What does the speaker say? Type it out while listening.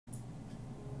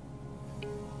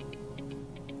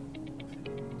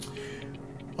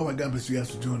All right, God bless you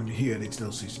guys for joining me here at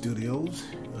HLC Studios,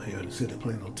 here in the city of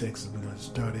Plano, Texas. We're going to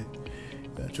start it,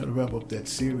 trying to wrap up that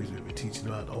series we've been teaching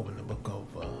about over in the book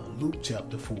of Luke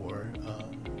chapter 4,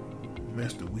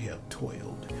 Master, we have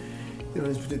toiled. In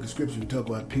this particular scripture, we talk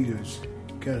about Peter's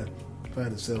kind of find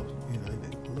himself, in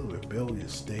a little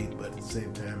rebellious state, but at the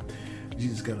same time,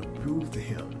 Jesus got to prove to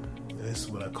him, this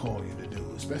is what I call you to do,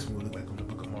 especially when we look back on the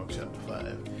book of Mark chapter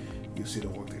 5. You see the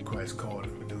work that Christ called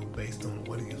him to do based on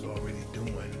what he is already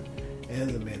doing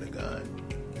as a man of God,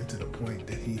 and to the point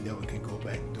that he never can go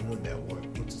back doing that work,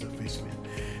 which is a fisherman.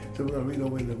 So we're going to read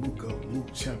over in the book of Luke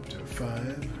chapter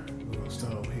 5. We're going to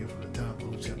start over here from the top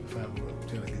of Luke chapter 5. We're going to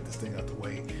try to get this thing out the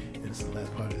way, and it's the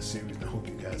last part of the series, and I hope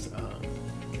you guys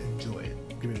enjoy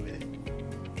it. Give me a minute.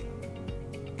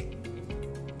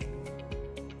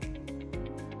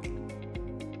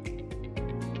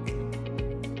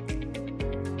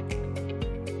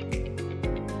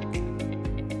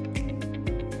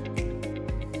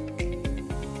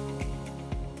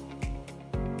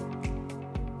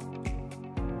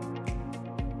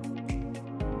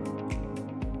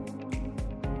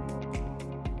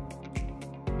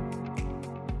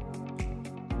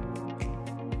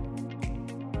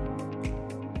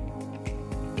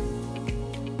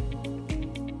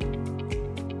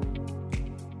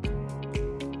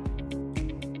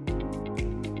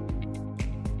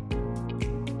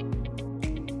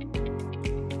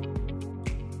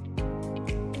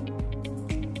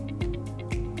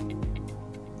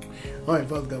 All right,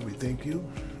 Father God, we thank you.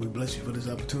 We bless you for this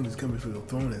opportunity coming from your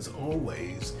throne as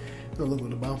always. Look on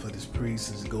the mouth of this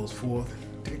priest as it goes forth.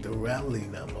 Take the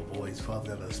rattling out of my voice,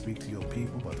 Father God, I speak to your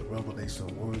people about the revelation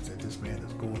of words that this man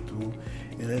is going through,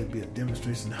 and let it be a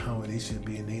demonstration of how it should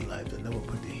be in their lives. That never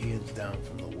put their hands down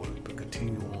from the word, but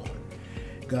continue on.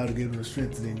 God, to give them the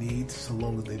strength that they need, so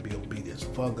long as they be obedient. So,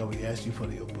 Father God, we ask you for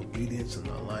the obedience in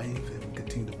our life, and we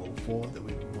continue to move forward, that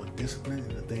we be more disciplined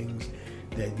in the things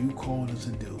that you called us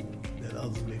to do, that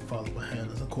others may follow behind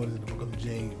us, according to the book of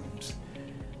James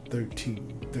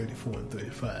 13, 34 and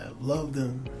 35. Love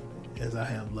them as I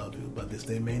have loved you, but this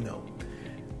they may know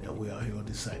that we are your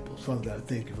disciples. Father God,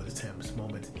 thank you for this time, this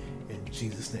moment. In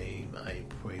Jesus' name, I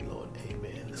pray, Lord.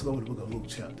 Amen. Let's go to the book of Luke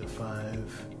chapter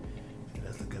 5. And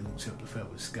let's look at Luke chapter 5.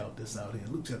 We'll scout this out here.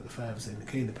 Luke chapter 5 says, "And it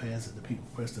came to pass that the people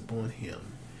pressed upon him,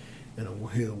 and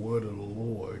heard the word of the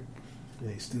Lord,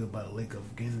 and he stood by the lake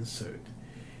of Gennesaret.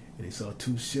 And he saw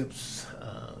two ships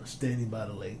standing by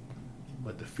the lake,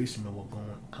 but the fishermen were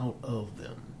going out of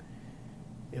them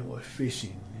and were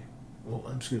fishing, or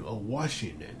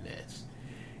washing their nets.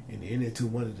 And he entered to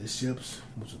one of the ships,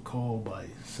 which was called by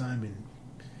Simon,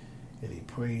 and he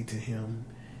prayed to him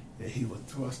that he would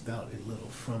thrust out a little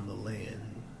from the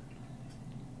land,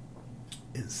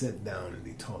 and sat down and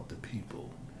he taught the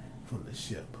people from the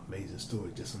ship." Amazing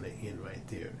story just on the end right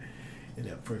there. In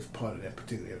that first part of that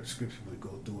particular scripture we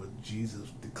go through it, Jesus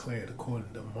declared,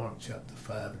 according to Mark chapter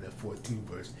 5 and that 14th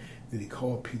verse, that he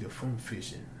called Peter from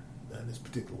fishing. Now this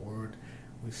particular word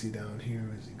we see down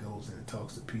here as he goes and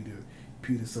talks to Peter.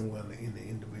 Peter somewhere in the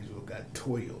individual got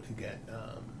toiled. He got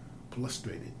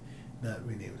frustrated, not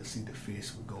being able to see the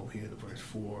fish. We go here to verse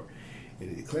 4. And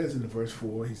he declares in the verse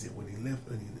 4, he said, when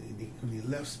he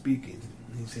left speaking,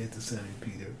 he said to Simon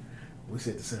Peter, we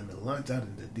said to Simon, launch out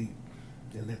into the deep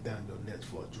and let down your nets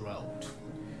for a drought.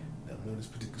 Now, in this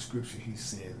particular scripture, he's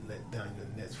saying, let down your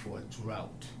nets for a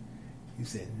drought. He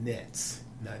said nets,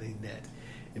 not a net.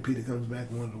 And Peter comes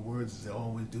back, one of the words, as they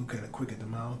always do, kind of quick at the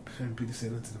mouth. And Peter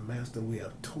said unto the master, we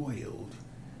have toiled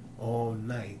all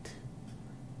night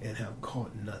and have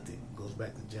caught nothing. Goes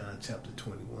back to John chapter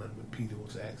 21, when Peter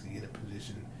was actually in a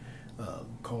position,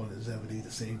 calling Zebedee,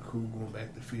 the same crew, going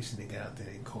back to fishing. They got out there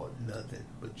and caught nothing.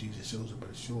 But Jesus shows up at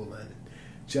the shoreline.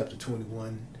 Chapter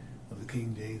 21 of the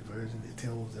King James Version, it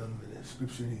tells them in the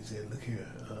scripture, he said, look here,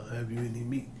 have you any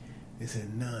meat? They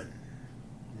said, none.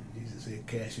 And Jesus said,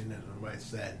 cast your net on the right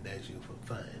side, and that's you for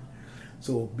fine.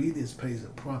 So obedience plays a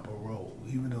proper role,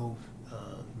 even though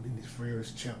in these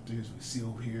various chapters we see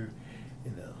over here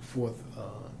in the fourth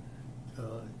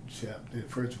chapter, the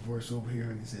first verse over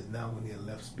here, and he says, now when he had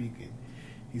left speaking,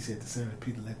 he said to Simon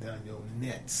Peter, let down your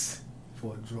nets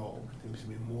for a draw. There should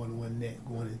be more than one net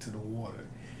going into the water.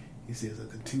 He says a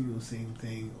continual same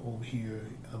thing over here,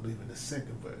 I believe in the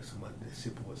second verse. When the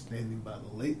ship was standing by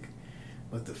the lake,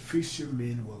 but the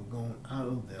fishermen were going out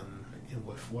of them and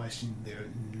were washing their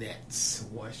nets.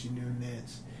 Washing their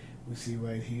nets. We see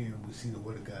right here, and we see the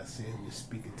word of God saying, we're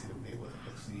speaking to them. They were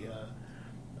actually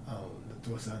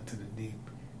thrust out to the deep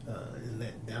and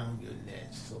let down your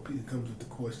nets. So Peter comes with the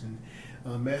question,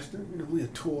 Master, we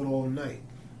have toiled all night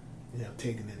and have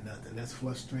taken in nothing. That's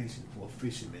frustration for a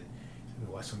fisherman. You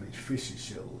watch some of these fishing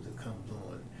shows that comes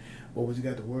on. But what you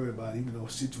got to worry about, even though a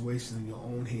situation in your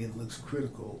own hand looks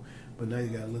critical, but now you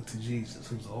got to look to Jesus,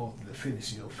 who's the author, the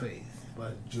finisher of your faith. By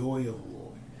the joy of the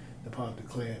Lord, the power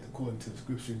declared, according to the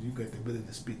scriptures, you got the ability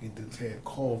to speak and declare,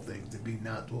 call things to be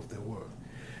not what they were.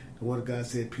 The word of God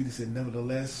said, Peter said,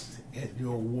 nevertheless, at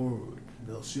your word,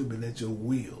 they'll should be at your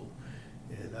will,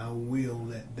 and I will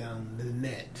let down the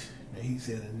net. And he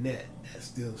said a net, that's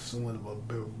still somewhat of a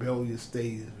rebellious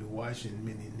stage. If you're washing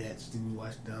many nets, then you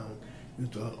wash down, you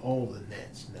throw out all the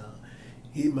nets. Now,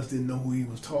 he must didn't know who he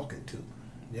was talking to.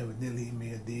 Evidently he may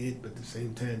have did, but at the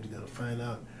same time, you got to find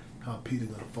out how Peter's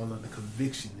going to fall under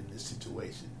conviction in this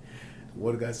situation. The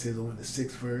word of God says over in the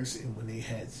 6th verse, and when they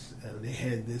had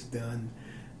this done,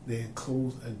 they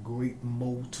enclosed a great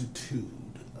multitude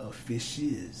of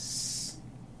fishes.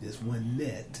 Just one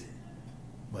net,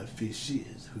 but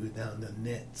fishes. Who were down the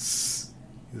nets,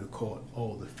 he would have caught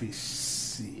all the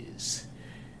fishes.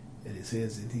 And it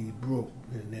says that he broke,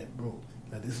 and the net broke.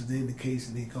 Now this is the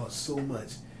indication he caught so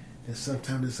much. And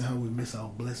sometimes this is how we miss our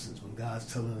blessings. When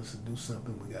God's telling us to do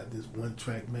something, we got this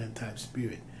one-track man type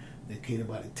spirit that can't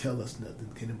nobody tell us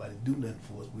nothing, can't nobody do nothing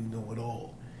for us. We know it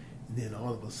all. And then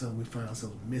all of a sudden we find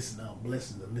ourselves missing our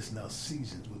blessings or missing our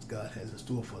seasons, which God has in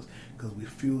store for us, because we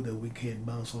feel that we can't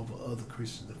bounce off of other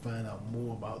Christians to find out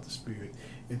more about the Spirit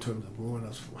in terms of growing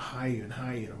us higher and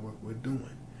higher in the work we're doing.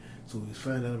 So we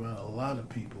find out about a lot of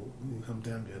people.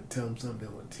 Sometimes you'll tell them something,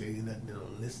 they won't tell you nothing, they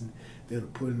don't listen. They'll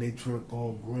put in their trunk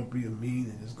all grumpy or mean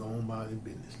and just go on about their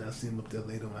business. And I see them up there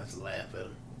later on, I just laugh at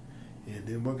them. And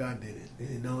then what God did it. They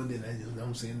didn't know it, then I just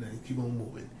don't say nothing, keep on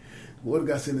moving. The word of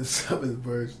God said in the 7th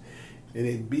verse, and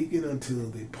they beacon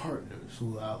unto the partners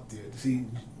who are out there. See,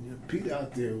 Peter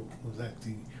out there was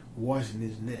actually washing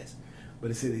his nets.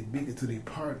 But it said they beacon to their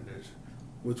partners,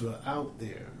 which were out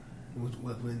there, which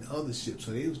was in other ships.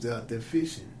 So they was out there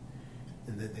fishing,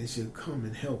 and that they should come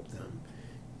and help them.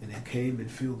 And they came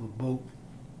and filled the boat,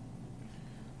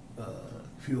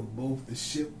 filled both the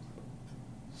ship,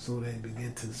 so they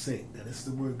began to sink. Now this is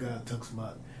the word God talks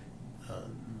about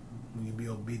when you be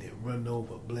obedient, run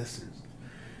over blessings.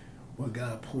 What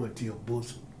God poured into your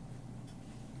bosom.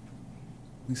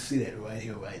 We see that right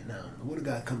here, right now. The word of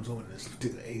God comes over in this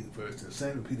particular 8th verse, and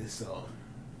Simon Peter saw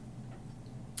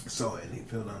it, and he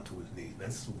fell down to his knees.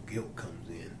 That's where guilt comes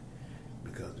in,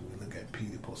 because when we look at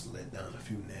Peter, supposed to let down a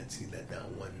few nets. He let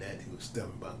down one net. He was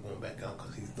stubborn about going back out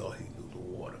because he thought he knew the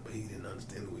water, but he didn't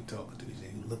understand who he talking to. He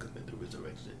said, "You looking at the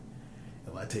resurrection?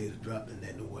 If I tell you to drop the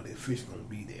net in the water, the fish gonna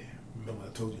be there." Remember I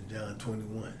told you in John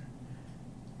 21.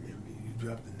 You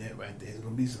drop the net right there, there's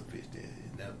going to be some fish there.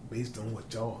 It's not based on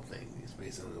what y'all think. It's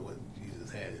based on what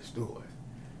Jesus had in store.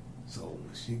 So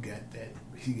when he got that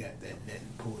net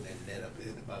and pulled that net up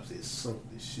there, the Bible says sunk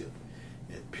the ship.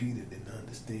 And Peter didn't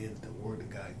understand the word that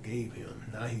God gave him.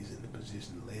 Now he's in the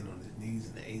position of laying on his knees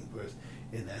in the 8th verse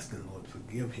and asking the Lord to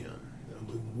forgive him.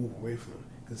 And move away from him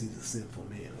because he's a sinful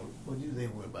man. Well, you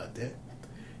ain't worried about that.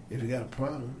 If you got a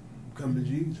problem, come to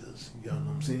Jesus. You know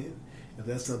what I'm saying? If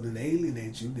that's something that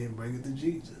alienates you, then bring it to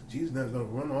Jesus. Jesus not going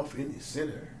to run off any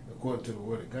sinner. According to the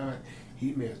word of God,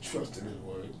 he may have trusted his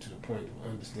word to the point of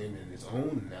understanding his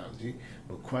own analogy,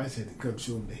 but Christ had to come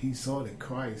show him that he saw that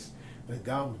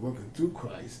God was working through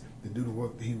Christ to do the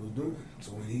work that he was doing.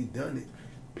 So when he done it,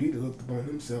 Peter looked upon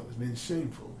himself as being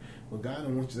shameful. Well, God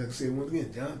don't want you, like I said once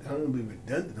again, John, I don't want to be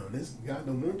redundant on this. God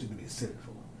don't want you to be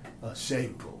sinful,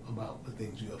 shameful about the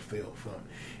things you have failed from.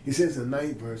 He says in the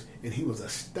 9th verse, and he was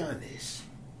astonished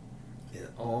in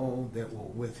all that were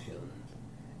with him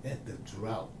at the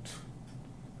drought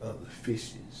of the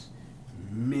fishes.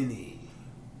 Many,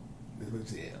 the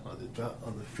drought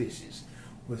of the fishes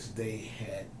which they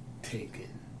had taken.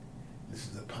 This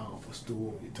is a powerful story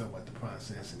when you talk about the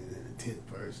process. And in the 10th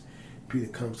verse, Peter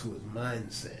comes to his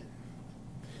mindset.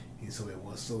 And so it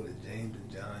was so that James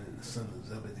and John and the son of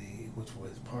Zebedee, which were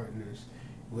his partners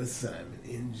with Simon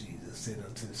in Jesus, said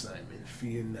unto Simon,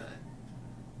 "Fear not,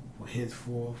 for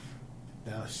henceforth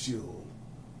thou shalt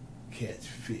catch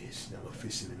fish." Now we're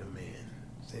fishing in a man.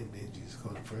 Same thing Jesus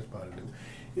called the first part to do.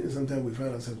 You know, sometimes we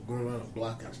find ourselves going around and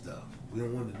blocking stuff. We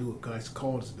don't want to do what Christ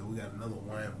called us to do. We got another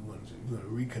wine. We want to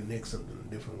reconnect something in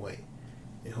a different way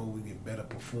and hope we get better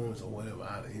performance or whatever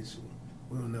out of issue.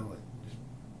 We don't never just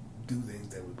do things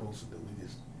that we're supposed to do.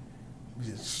 We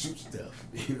just shoot stuff.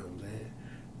 You know what I'm saying?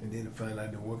 And then to find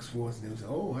out it works for us, and they say,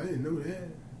 "Oh, I didn't know that."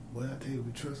 Well, I tell you,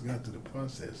 we trust God through the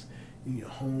process in your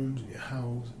homes, in your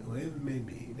house, whatever it may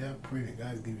be. Now I pray that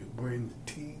God give you brand new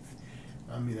teeth.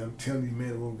 I mean, I'm telling you,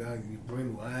 man, oh God, give you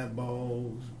brand new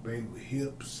eyeballs, brand new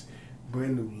hips,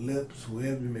 brand new lips,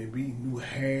 whatever it may be, new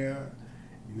hair.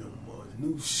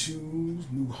 New shoes,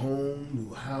 new home,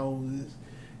 new houses.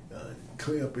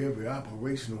 Clear up every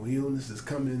operational illness that's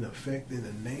coming in effect in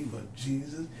the name of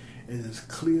Jesus. And just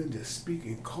clear, just speak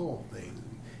and call things.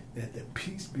 That the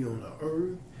peace be on the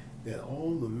earth. That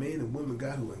all the men and women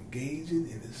God who are engaging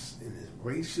in this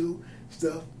racial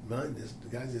stuff, man,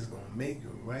 God's just gonna make it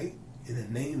right in the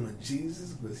name of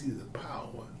Jesus, because He's the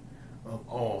power of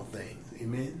all things.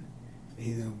 Amen. And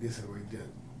He's gonna get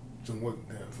some work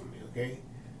done for me. Okay.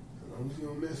 As long as you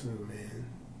don't mess with him, man,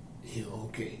 he'll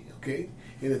okay. Okay.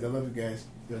 Hey, look, I love you guys.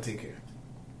 Y'all take care.